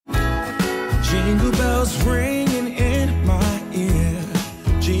Jingle bells ringing in my ear.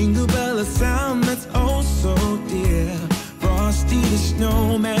 Jingle bell, a sound that's oh so dear. Frosty the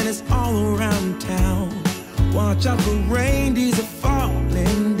snowman is all around town. Watch out for reindeers are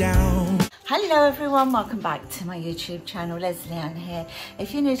falling down. Hello everyone, welcome back to my YouTube channel. Lesleyanne here.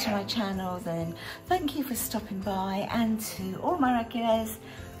 If you're new to my channel, then thank you for stopping by, and to all my regulars,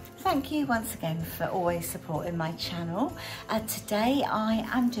 thank you once again for always supporting my channel. Today I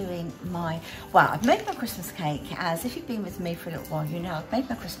am doing I've made my Christmas cake, as if you've been with me for a little while, you know I've made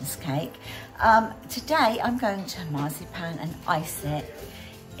my Christmas cake. Today I'm going to marzipan and ice it.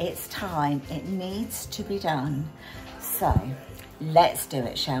 It's time, it needs to be done. So let's do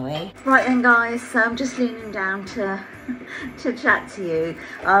it, shall we? Right then guys, so I'm just leaning down to chat to you,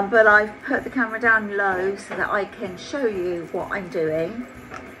 but I've put the camera down low so that I can show you what I'm doing.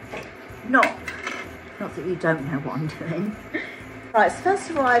 Not that you don't know what I'm doing. Right, so first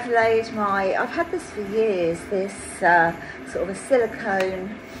of all I've had this for years, this sort of a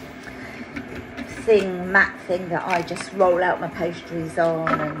silicone matte thing that I just roll out my pastries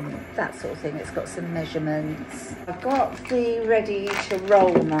on and that sort of thing. It's got some measurements. I've got the ready to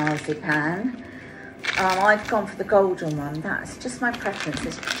roll marzipan. I've gone for the golden one. That's just my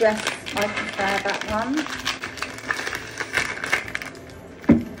preference. I prefer that one.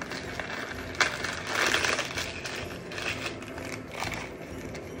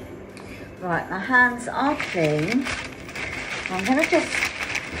 Right, my hands are clean. I'm going to just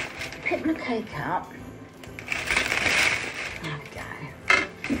pick my cake up. There we go.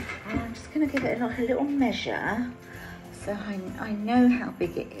 And I'm just going to give it like a little measure so I know how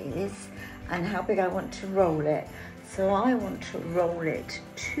big it is and how big I want to roll it. So I want to roll it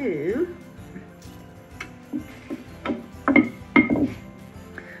to, not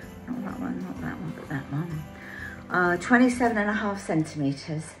that one, but that one, 27.5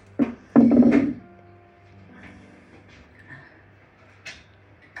 centimetres.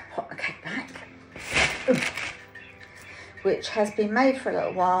 Which has been made for a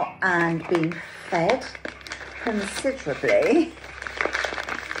little while and been fed considerably.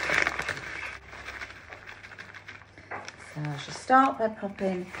 So I should start by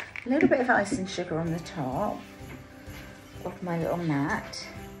popping a little bit of icing sugar on the top of my little mat.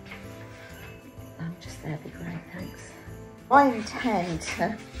 Just there, be great, thanks. I intend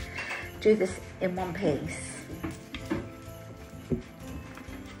to do this in one piece.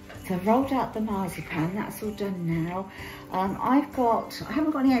 So I've rolled out the marzipan, that's all done now. I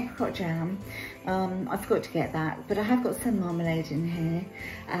haven't got any apricot jam, I forgot to get that, but I have got some marmalade in here,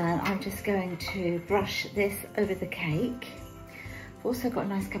 and I'm just going to brush this over the cake. I've also got a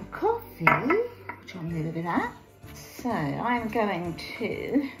nice cup of coffee, which I'm going to do that. So I'm going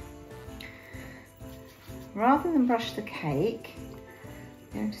to, rather than brush the cake,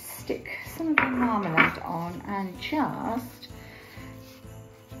 I'm going to stick some of the marmalade on and just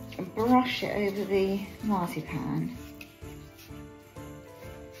brush it over the marzipan.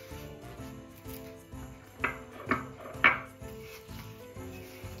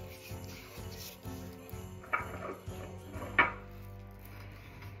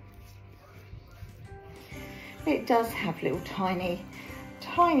 It does have little tiny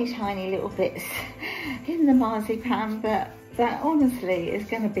little bits in the marzipan, but that honestly is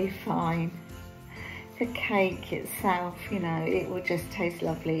going to be fine. The cake itself, you know, it will just taste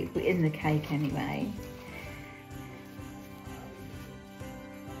lovely in the cake anyway.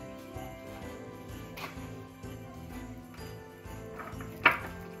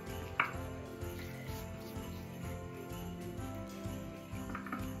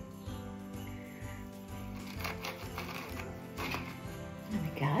 There we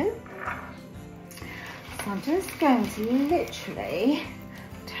go. So I'm just going to literally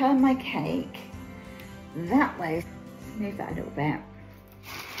turn my cake that way. Let's move that a little bit.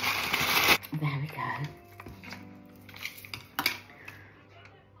 There we go.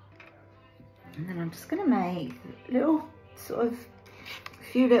 And then I'm just going to make little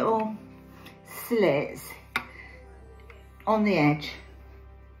few little slits on the edge,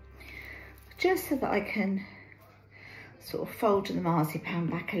 just so that I can sort of fold the marzipan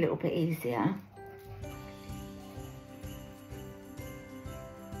back a little bit easier.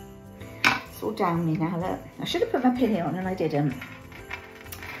 It's all down me now, look. I should have put my pinny on and I didn't.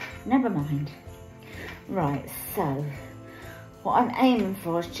 Never mind. Right, so what I'm aiming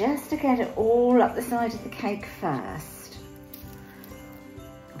for is just to get it all up the side of the cake first,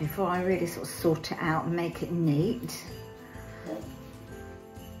 before I really sort of sort it out and make it neat.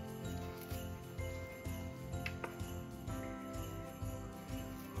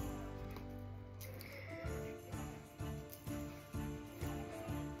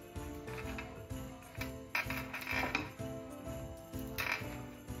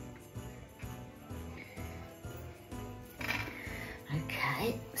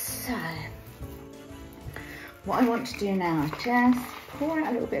 what I want to do now is just pour out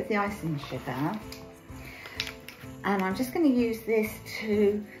a little bit of the icing sugar, and I'm just going to use this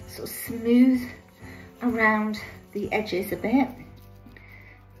to sort of smooth around the edges a bit,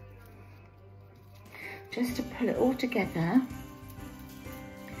 just to pull it all together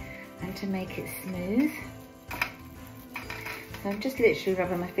and to make it smooth. So I'm just literally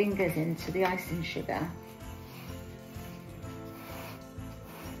rubbing my fingers into the icing sugar,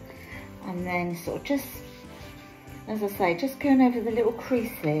 and then sort of just, as I say, just going over the little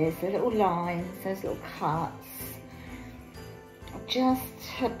creases, the little lines, those little cuts, just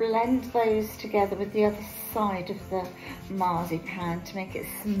to blend those together with the other side of the marzipan to make it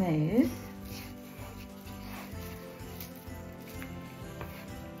smooth.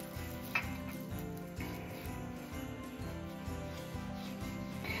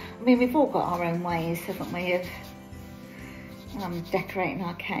 I mean, we've all got our own ways, haven't we, of decorating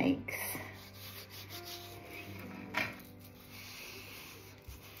our cakes.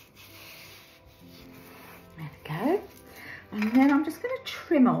 There we go. And then I'm just going to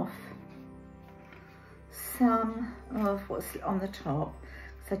trim off some of what's on the top,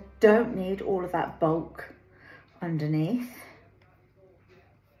 because I don't need all of that bulk underneath.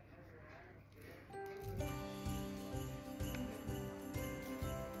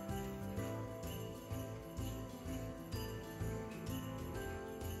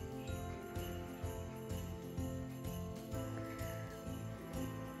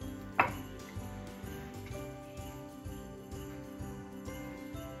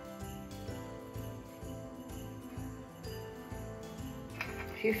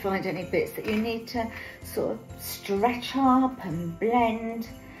 If you find any bits that you need to sort of stretch up and blend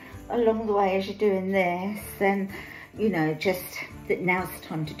along the way as you're doing this, then, you know, just that now's the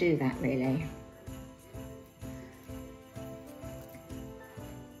time to do that, really.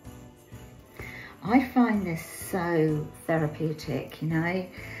 I find this so therapeutic, you know.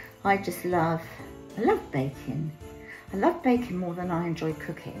 I love baking. I love baking more than I enjoy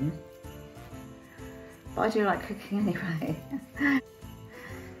cooking, but I do like cooking anyway.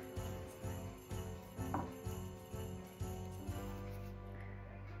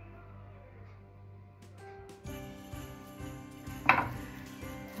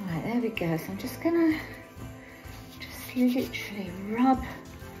 There we go. So I'm just gonna literally rub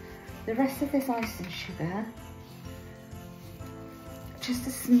the rest of this icing sugar just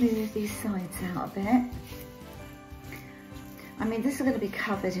to smooth these sides out a bit. I mean, this is going to be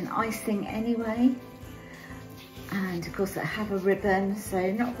covered in icing anyway, and of course I have a ribbon, so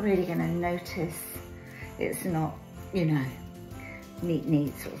you're not really going to notice it's not, you know,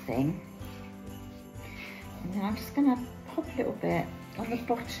 neat sort of thing. And then I'm just going to pop a little bit on the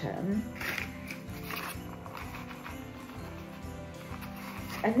bottom,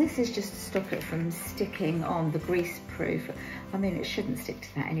 and this is just to stop it from sticking on the grease proof. I mean, it shouldn't stick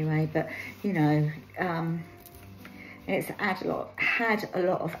to that anyway, but you know, it's had a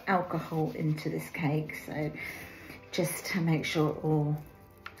lot of alcohol into this cake, so just to make sure it all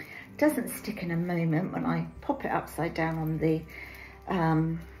doesn't stick in a moment when I pop it upside down on the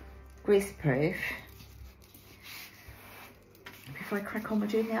grease proof, before I crack on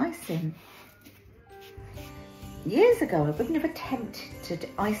with doing the icing. Years ago, I wouldn't have attempted to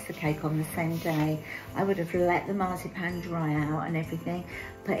ice the cake on the same day. I would have let the marzipan dry out and everything,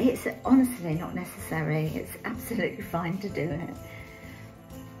 but it's honestly not necessary. It's absolutely fine to do it.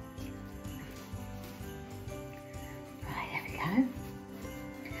 Right, there we go.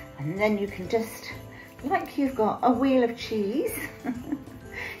 And then you can just, like you've got a wheel of cheese,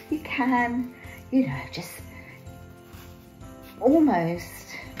 you can, you know, just almost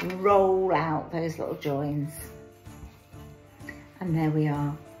roll out those little joins. And there we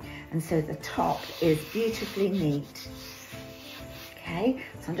are. And so the top is beautifully neat. Okay,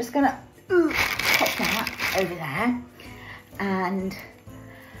 so I'm just gonna pop that over there. And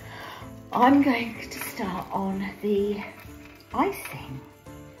I'm going to start on the icing.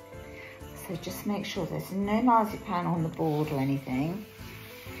 So just make sure there's no marzipan on the board or anything.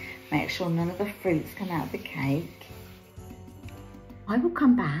 Make sure none of the fruits come out of the cake. I will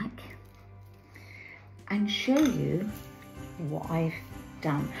come back and show you what I've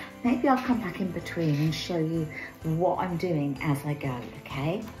done. Maybe I'll come back in between and show you what I'm doing as I go,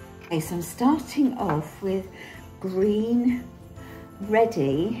 okay? Okay, so I'm starting off with green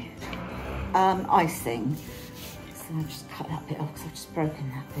ready icing. So I'll just cut that bit off because I've just broken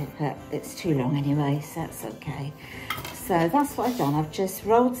that bit, but it's too long anyway, so that's okay. So that's what I've done. I've just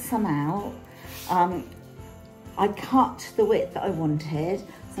rolled some out. I cut the width that I wanted, so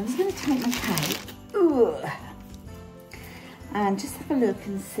I'm just going to take my cake and just have a look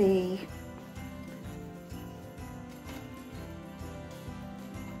and see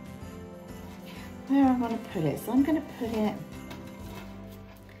where I want to put it. So I'm going to put it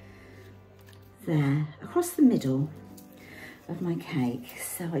there, across the middle of my cake.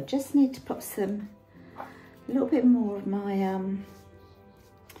 So I just need to put a little bit more of my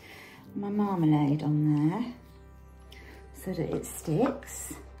my marmalade on there so that it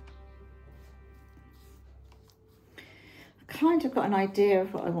sticks. I've kind of got an idea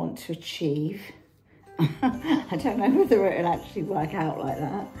of what I want to achieve. I don't know whether it'll actually work out like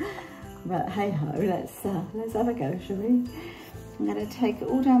that, but hey ho, let's have a go, shall we? I'm going to take it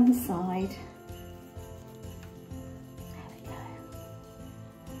all down the side. There we go.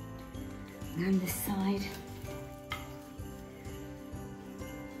 And this side.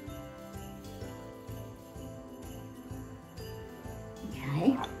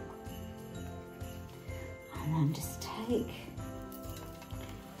 Okay. And then just take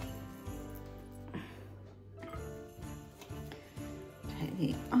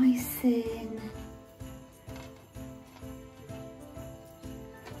the icing,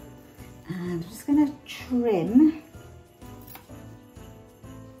 and I'm just going to trim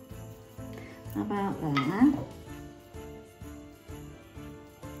about there.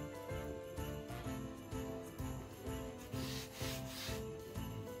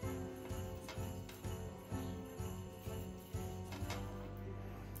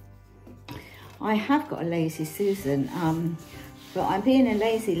 I have got a lazy Susan, but I'm being a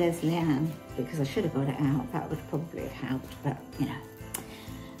lazy Lesleyanne because I should have got it out. That would probably have helped, but you know,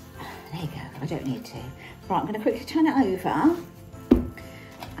 there you go, I don't need to. Right, I'm going to quickly turn it over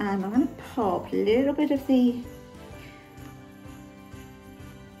and I'm going to pop a little bit of the,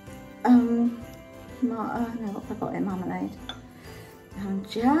 no, what have I got in marmalade? I'm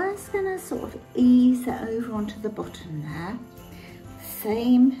just going to sort of ease it over onto the bottom there.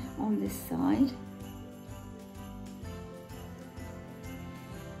 Same on this side.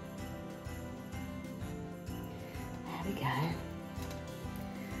 There we go.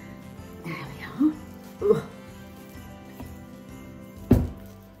 There we are. Ugh.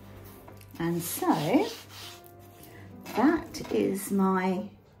 And so that is my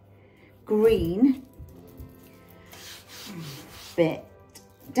green bit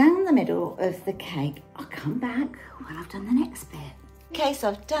down the middle of the cake. I'll come back when I've done the next bit. Okay, so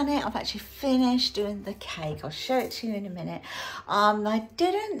I've done it. I've actually finished doing the cake. I'll show it to you in a minute. I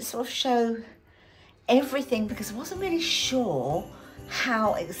didn't sort of show everything because I wasn't really sure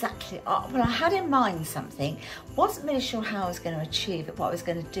how exactly, well, I had in mind something, wasn't really sure how I was going to achieve it, what I was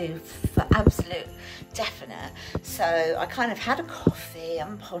going to do for absolute definite. So I kind of had a coffee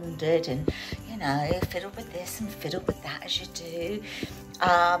and pondered and, you know, fiddled with this and fiddled with that as you do.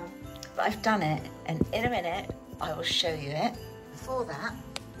 But I've done it, and in a minute I will show you it. Before that,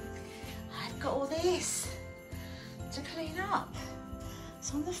 I've got all this to clean up.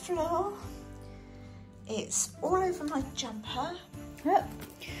 It's on the floor. It's all over my jumper. Yep.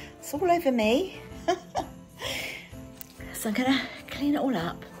 It's all over me. So I'm gonna clean it all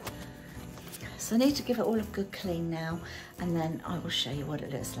up. So I need to give it all a good clean now, and then I will show you what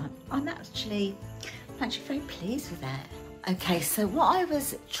it looks like. I'm actually very pleased with it. Okay, so what I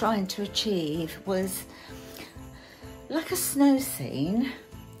was trying to achieve was like a snow scene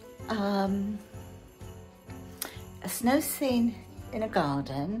in a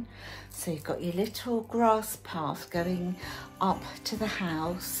garden. So you've got your little grass path going up to the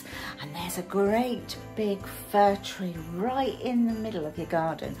house, and there's a great big fir tree right in the middle of your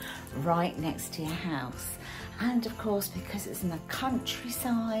garden, right next to your house. And of course, because it's in the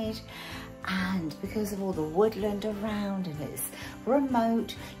countryside and because of all the woodland around and it's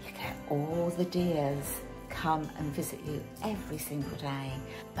remote, you get all the deers come and visit you every single day,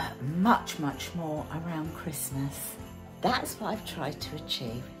 but much more around Christmas. That's what I've tried to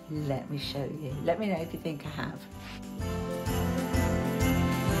achieve. Let me show you. Let me know if you think I have.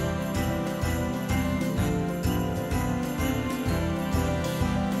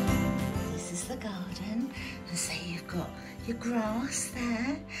 This is the garden, and so you've got your grass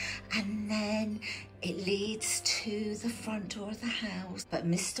there, and then it leads to the front door of the house. But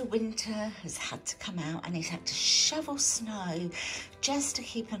Mr. Winter has had to come out and he's had to shovel snow just to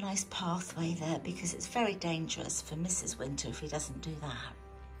keep a nice pathway there, because it's very dangerous for Mrs. Winter if he doesn't do that.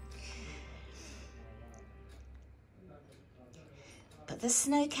 But the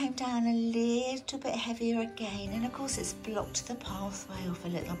snow came down a little bit heavier again, and of course it's blocked the pathway off a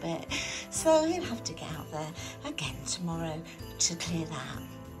little bit. So he'll have to get out there again tomorrow to clear that.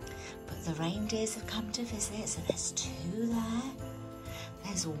 But the reindeers have come to visit, so there's two there.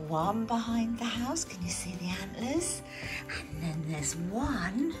 There's one behind the house, can you see the antlers? And then there's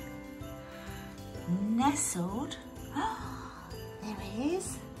one nestled, there he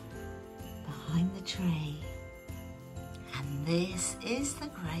is, behind the tree. And this is the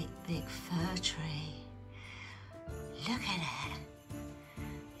great big fir tree. Look at it.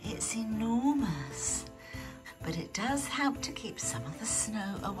 It's enormous. But it does help to keep some of the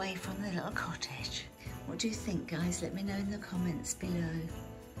snow away from the little cottage. What do you think, guys? Let me know in the comments below.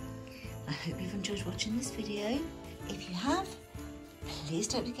 I hope you've enjoyed watching this video. If you have, please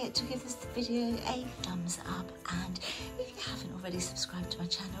don't forget to give this video a thumbs up, and if you haven't already subscribed to my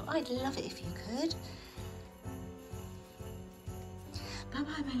channel, I'd love it if you could. Bye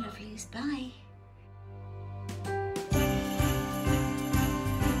bye, my lovelies. Bye.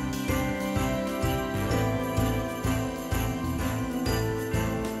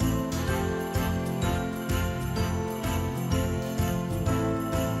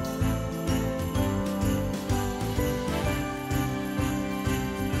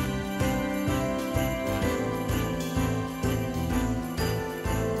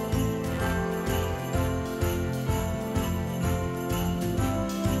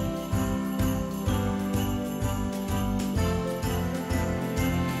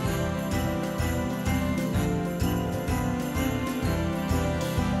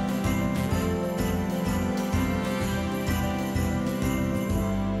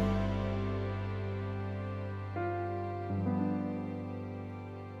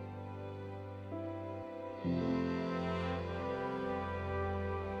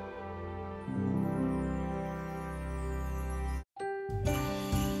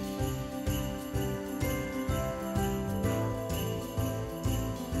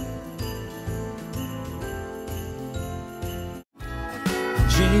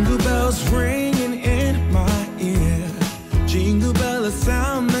 Jingle bells ringing in my ear. Jingle bell, a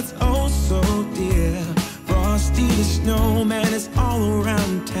sound that's oh so dear. Frosty the snowman is all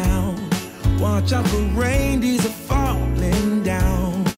around town. Watch out for reindeers.